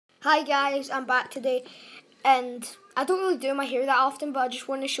Hi guys, I'm back today, and I don't really do my hair that often, but I just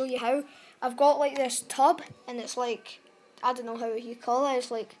want to show you how. I've got like this tub, and it's like, I don't know how you call it,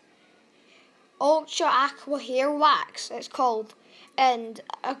 it's like Ultra Aqua Hair Wax, it's called. And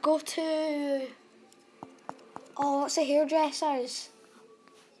I go to, what's the hairdressers?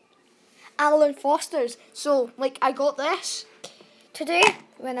 Alan Foster's. So, like, I got this today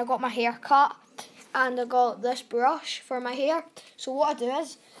when I got my hair cut, and I got this brush for my hair. So what I do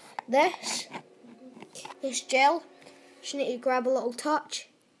is, this gel, just need to grab a little touch,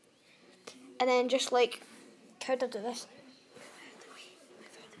 and then just like, how do I do this?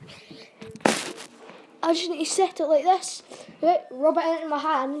 I just need to set it like this, right? Rub it into my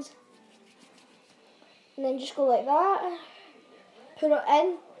hands, and then just go like that, put it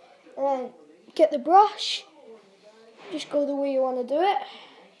in, and then get the brush, just go the way you want to do it,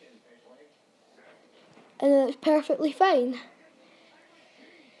 and then it's perfectly fine.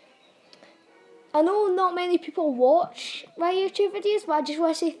 I know not many people watch my YouTube videos, but I just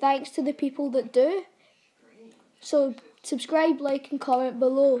want to say thanks to the people that do. So subscribe, like and comment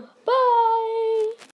below. Bye!